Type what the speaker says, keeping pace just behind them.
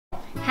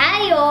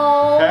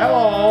Heyo!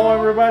 Hello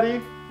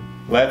everybody!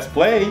 Let's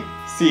play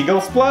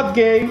Seagull Splat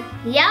game.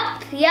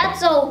 Yep,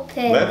 let's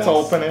open Let's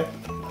open it.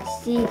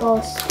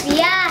 Seagull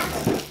Splat.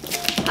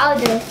 I'll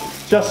do it.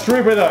 Just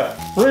rip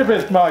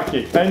it,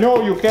 monkey. I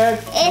know you can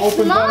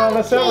open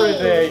bananas every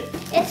day.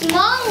 It's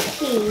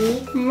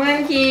monkey.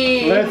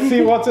 Monkey. Let's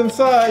see what's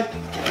inside.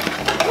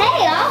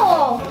 Hey,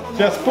 owl.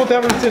 Just put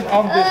everything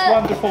on this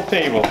wonderful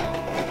table.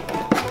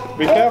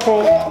 Be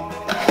careful.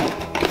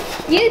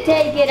 You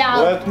take it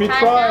out. Let me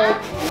try it.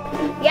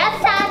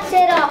 Let's touch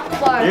it up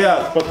first.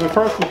 Yes, but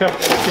first we have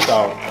to take it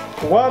out.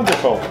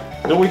 Wonderful.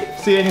 Do we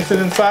see anything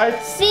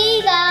inside?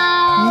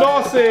 Seagull.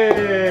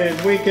 Nothing.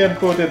 We can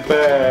put it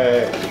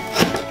back.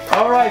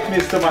 All right,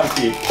 Mr.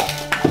 Monkey.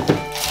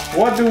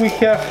 What do we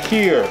have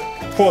here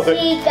for the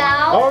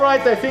Seagull? All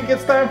right, I think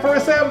it's time for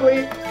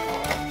assembly.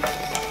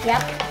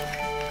 Yep.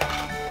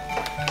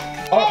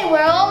 Hey,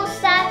 we're all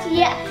set.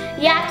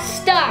 Let's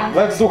start.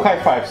 Let's do high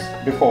fives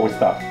before we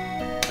start.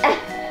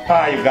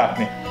 You got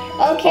me.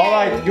 Okay. All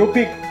right, you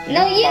pick.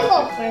 No, you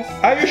go first.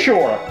 Are you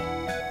sure?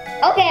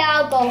 Okay,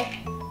 I'll go.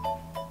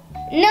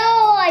 No,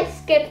 I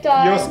skipped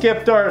on. You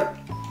skipped her.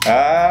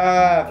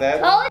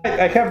 That's Oh. right.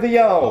 I have the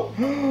yellow.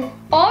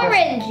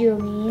 Orange, you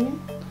mean?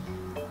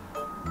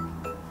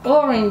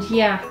 Orange,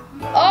 yeah.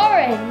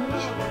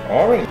 Orange.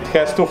 Orange. It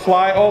has to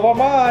fly over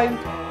mine.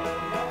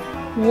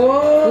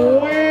 Whoa.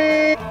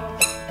 Whee!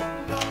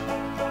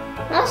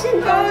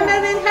 Nothing. Oh,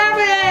 nothing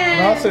happened.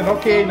 Nothing.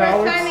 Okay, now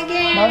First it's time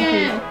again.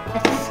 monkey.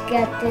 Let's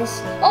get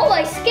this. Oh,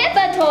 I skip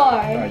a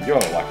toy.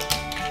 You're lucky.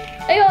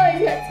 I always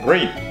get.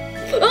 Green.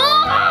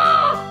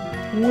 Ah!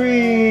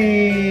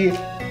 Whee!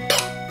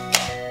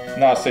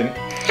 Nothing.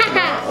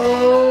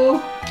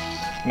 Oh.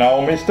 Now,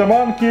 Mr.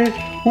 Monkey.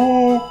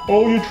 Ooh,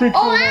 oh, you tricked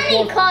Oh, me.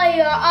 any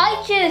color. I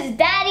choose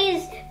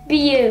Daddy's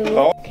view.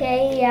 Oh.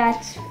 Okay,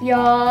 that's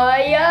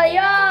yay.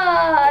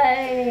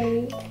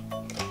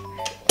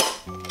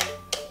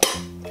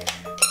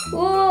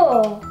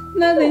 Ooh.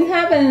 Nothing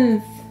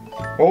happens.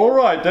 All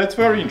right, that's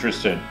very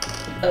interesting.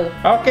 Oh.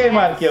 Okay,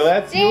 Monkey,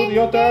 let's do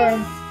your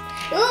turn.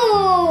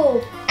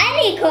 Ooh,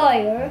 any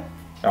color.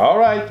 All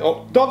right.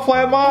 Oh, don't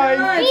fly No, mine.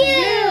 it's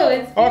blue.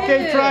 It's blue.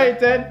 Okay, try it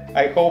then.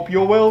 I hope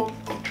you will.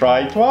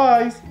 Try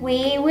twice.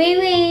 Wee.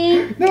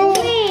 No.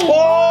 Wee.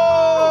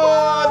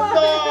 Oh,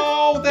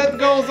 no, that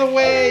goes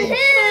away.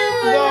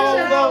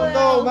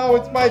 No. Now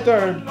it's my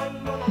turn.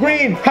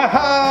 Green.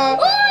 Haha.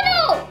 Oh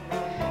no!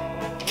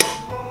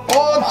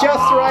 Oh,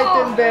 just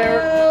right in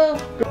there.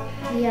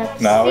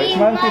 Let's Now see it's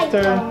Monkey's my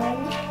turn.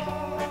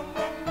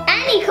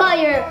 Any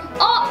color.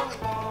 Oh,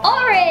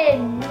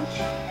 orange.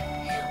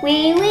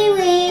 Wee.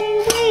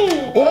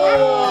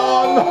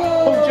 Oh, no,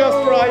 just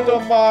right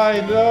on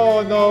mine.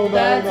 No.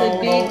 That's a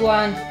big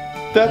one.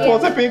 That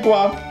was a big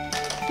one.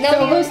 No,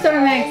 So who's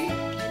turn next?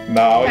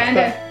 Now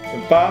Panda. it's the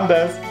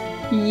pandas.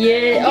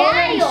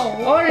 Yeah.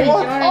 Yellow. Orange,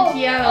 What? orange,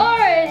 yellow.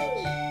 Orange.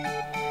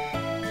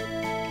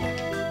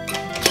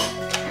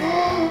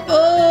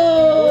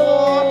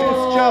 Oh.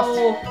 It's just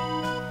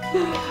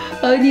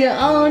on your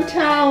own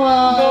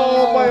towel.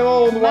 no, my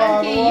own one.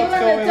 Monkey, you What's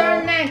want to going turn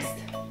on? next.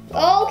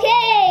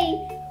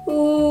 Okay.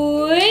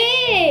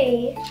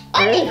 Wee.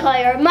 Any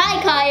color. My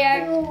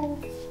color.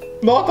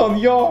 Not on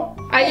your.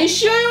 Are you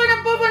sure you want to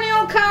poop on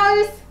your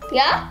colors?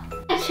 Yeah.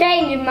 I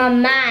changed my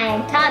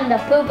mind. Time to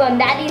poop on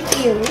Daddy's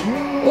view.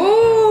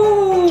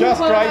 Ooh.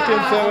 Just wow.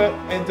 right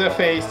in the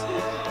face.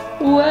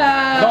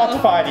 Wow.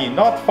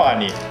 Not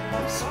funny.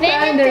 Spin it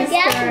Panda's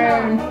together.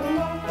 turn.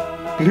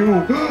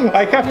 Blue.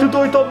 I have to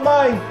do it on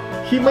mine.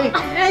 He made.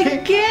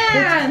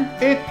 Again.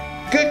 It.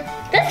 Good.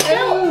 Let's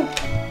go.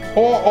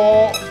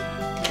 Oh,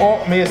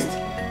 missed.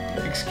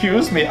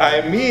 Excuse me,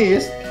 I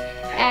missed.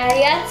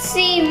 Let's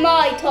see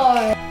my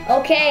turn.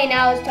 Okay,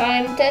 now it's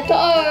time to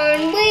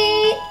turn.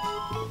 Wait.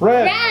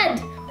 Red. Red.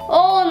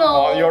 Oh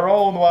no. On your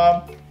own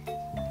one.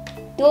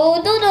 Do.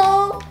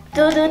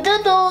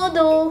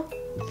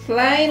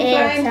 Flying, It's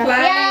flying, a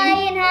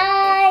flying.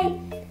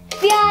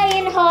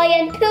 flying high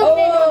and pooping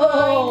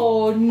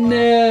Oh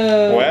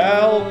no.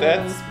 Well,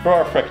 that's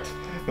perfect.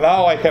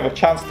 Now I have a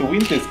chance to win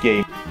this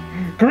game.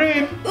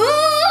 Green.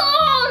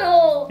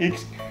 Oh no.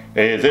 Is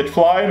it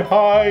flying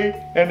high?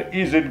 And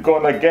is it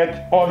gonna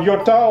get on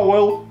your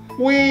towel?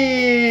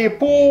 Wee!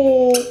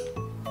 Poo!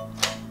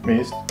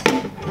 Missed.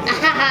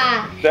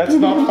 That's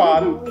not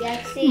fun.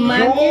 Let's see. You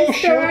Monkey's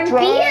should turn.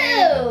 try.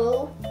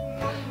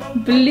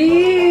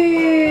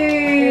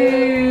 Blue.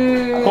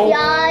 Blue. Oh.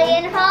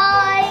 Flying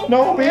high.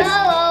 No, miss. Go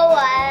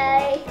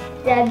away.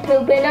 Then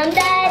pooping on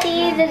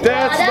Daddy's is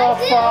That's what not I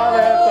do. fun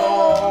at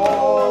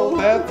all.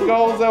 That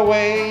goes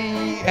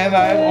away. And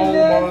I'm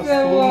almost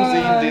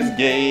losing this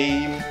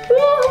game.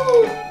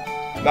 Woo.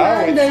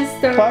 Now it's Panda's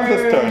turn.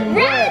 Panda's turn.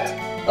 Red.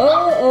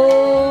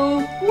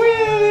 Oh.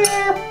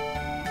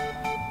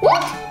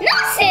 What?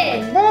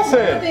 Nothing.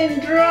 Nothing. Nothing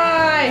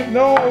dry.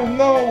 No.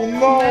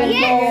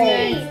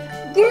 Yay.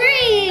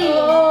 Green.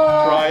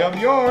 Oh. Try on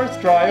yours.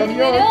 Try on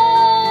yours.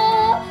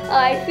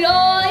 I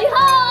fly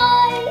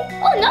high.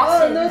 Oh, Oh,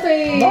 nothing.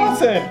 nothing.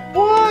 Nothing.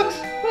 What?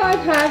 What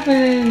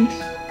happened?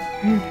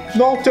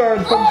 No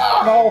turn.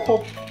 Oh.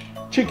 No.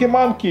 Cheeky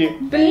monkey.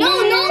 Blue.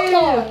 no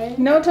turn.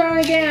 No turn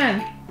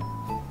again.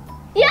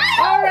 Yeah.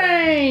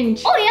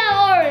 Orange. Oh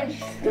yeah, orange.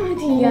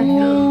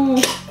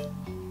 Ooh.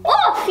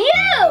 Oh,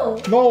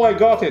 phew. No, I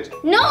got it.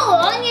 No,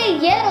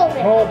 only yellow.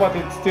 No, but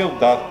it still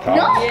does count.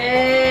 No.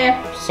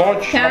 Yeah.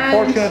 Such, Count.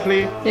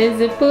 unfortunately. There's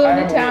a poo in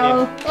I'm the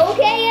towel.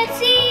 Okay, let's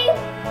see.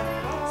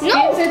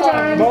 No Skip the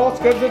turn. No,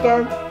 skip the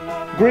turn.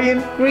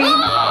 Green. Green.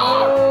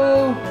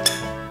 Oh.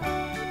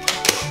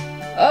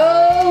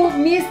 Oh,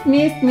 missed.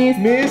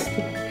 Missed.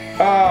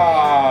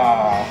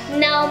 Ah.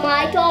 Now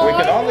my turn. We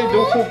can only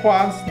do poop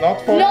once,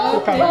 not for No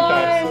 200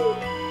 times. turn.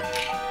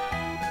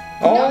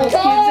 Oh,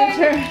 Skip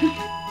the turn.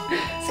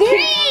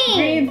 Green.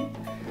 Green.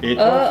 it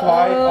will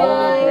fly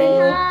over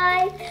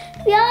green.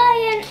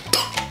 Flying.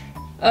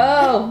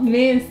 Oh,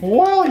 missed.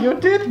 Well, you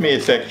did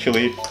miss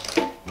actually.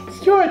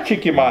 You're a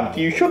cheeky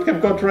monkey. You should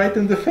have got right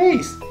in the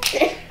face.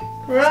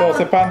 So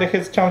the panda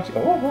has jumped.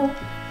 Oh.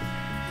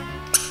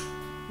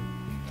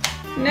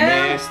 No.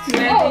 Missed.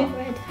 Nothing.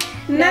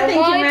 Nothing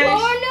to My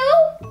match. turn now.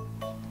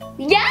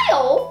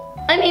 Yellow.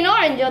 I mean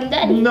orange on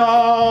daddy.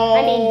 No.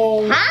 I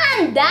mean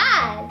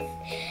pandas.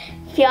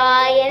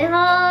 Flying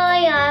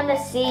high, I'm a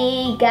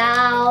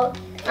seagull.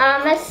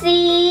 I'm a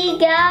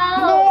seagull.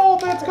 No,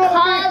 that's gonna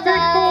Cause be a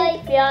I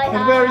big fly poop.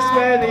 And very high.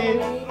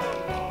 smelly.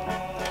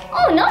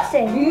 Oh,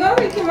 nothing.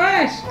 Nothing to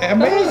match.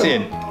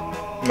 Amazing.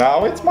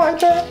 Now it's my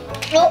turn.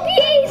 Oh,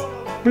 please.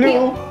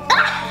 Blue.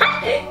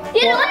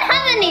 You don't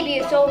have any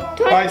view, so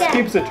turn I it down.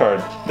 skip the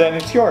turn. Then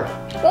it's yours.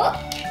 Oh.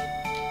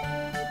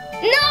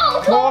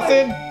 No,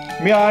 turn. Nothing.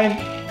 Mine.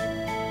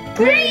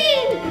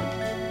 Green.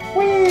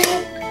 Whee.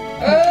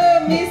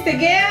 Oh, missed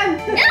again.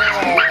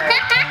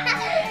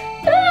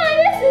 Oh,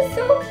 this is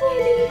so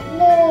funny.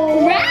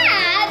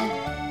 Red.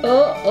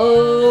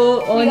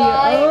 Oh, on your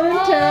own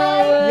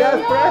towel. Yes,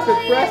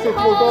 press it.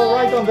 We'll go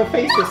right on the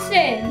faces.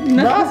 Nothing.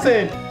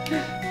 Nothing.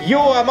 You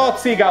are not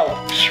seagull.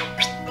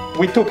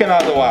 We took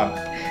another one.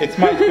 It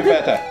might be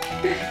better.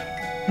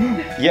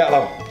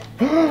 Yellow.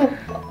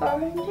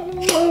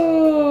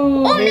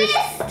 Oh,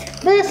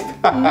 Missed. Missed.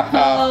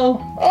 oh.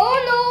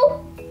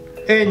 Oh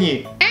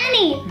Any. no.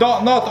 Annie.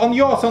 Not on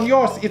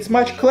yours. It's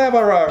much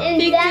cleverer. And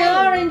Pick the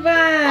then orange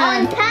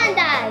on one.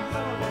 pandas.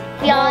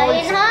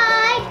 Flying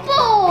high.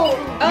 Boom.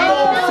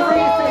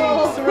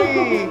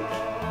 Three.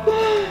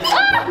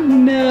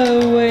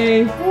 No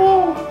way.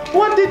 Oh,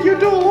 what did you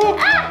do? Look.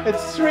 Ah.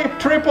 It's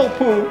triple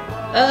poo.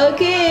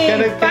 Okay,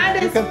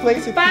 You can place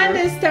it here.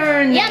 Panda's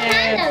turn. Yeah, now.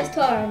 panda's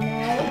turn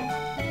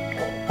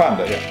now.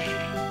 Panda, yeah.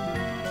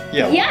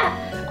 Yeah.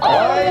 Yeah.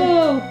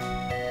 Oh,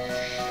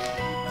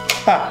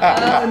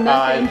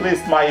 nothing. At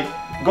least my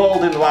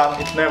golden one,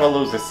 it never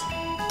loses.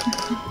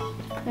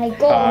 I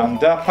go.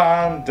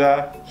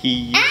 Panda,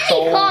 he Any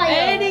so color.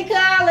 any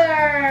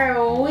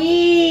color.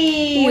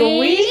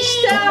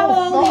 Which towel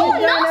Oh, you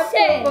gonna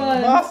nothing. put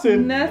on?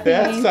 Nothing. Nothing.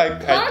 Yes, I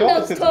thought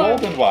Panda's it's a turn.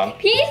 golden one.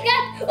 He's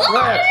got. Oh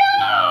Red.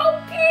 no!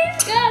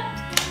 He's got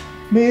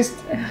Missed.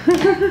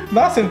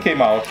 Nothing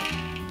came out.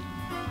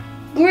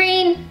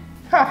 green.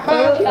 Haha,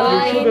 you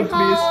Flying shouldn't miss.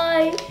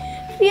 high.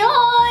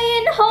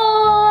 Flying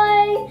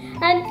high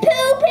and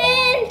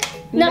pooping.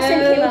 Nothing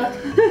came out.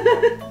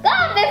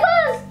 God,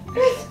 because.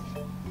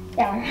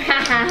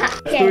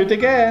 Let's do it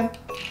again.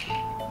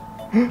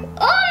 Oh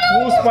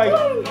no! Who's this my-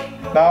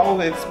 one. Now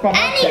it's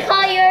Any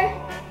color.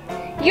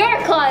 Your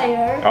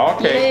color.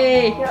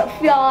 Okay. Yay. You're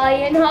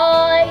flying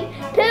high,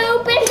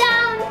 pooping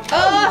down.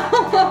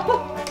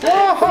 Oh,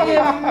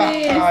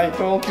 I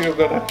told you you're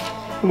gonna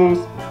lose.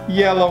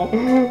 Yellow.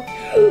 Woo!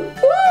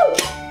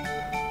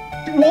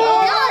 What?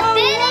 No, it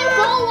didn't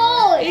go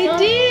all. it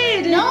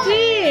did. No.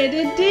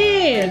 It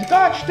did.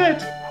 Touched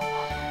it.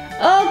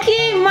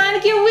 Okay,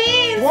 monkey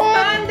wins. What?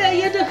 Panda,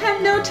 you don't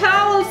have no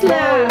towels No,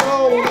 left.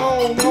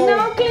 no.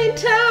 No clean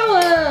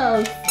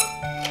towels.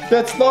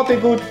 That's not a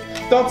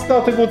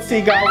good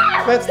seagull.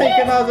 Let's take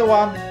another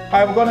one.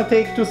 I'm gonna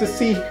take to the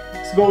sea.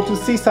 Let's go to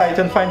seaside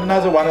and find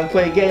another one and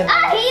play again.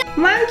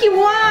 Monkey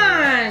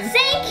won.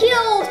 Thank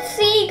you,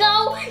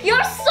 Seagull.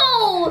 You're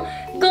so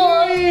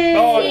good.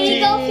 Oh,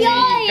 Seagull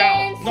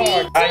flying. No,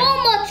 See,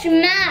 so much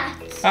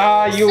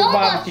math. You so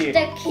monkey. much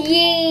the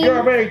key.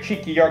 You're very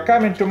cheeky. You're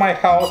coming to my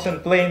house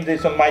and playing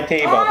this on my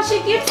table. Oh, she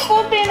keeps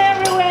pooping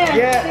everywhere.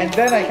 Yeah, and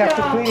then I have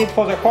to clean it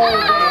for the whole day.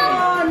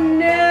 Oh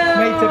no!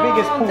 Made the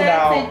biggest poo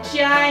That's now. a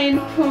giant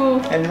poo.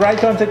 And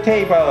right on the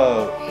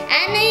table.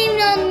 And I'm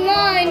not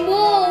mine.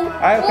 Whoa.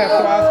 I'll have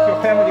to ask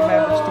your family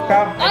members to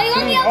come I and only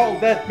clean have- all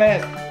that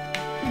mess.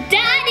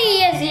 Daddy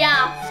is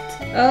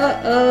yapped.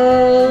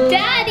 Uh-oh.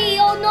 Daddy,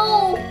 oh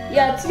no.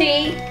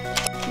 Yahtzee.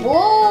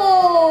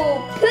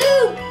 Whoa.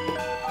 Poop.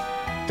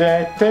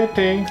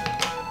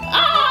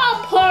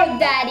 Oh, poor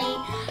Daddy.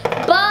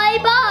 Bye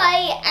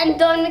bye. And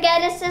don't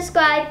forget to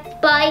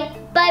subscribe. Bye.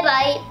 Bye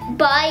bye.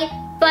 Bye.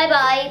 Bye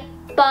bye.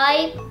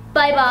 Bye.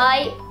 Bye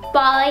bye.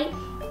 Bye.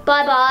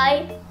 Bye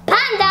bye.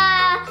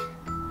 Panda.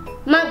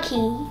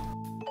 Monkey.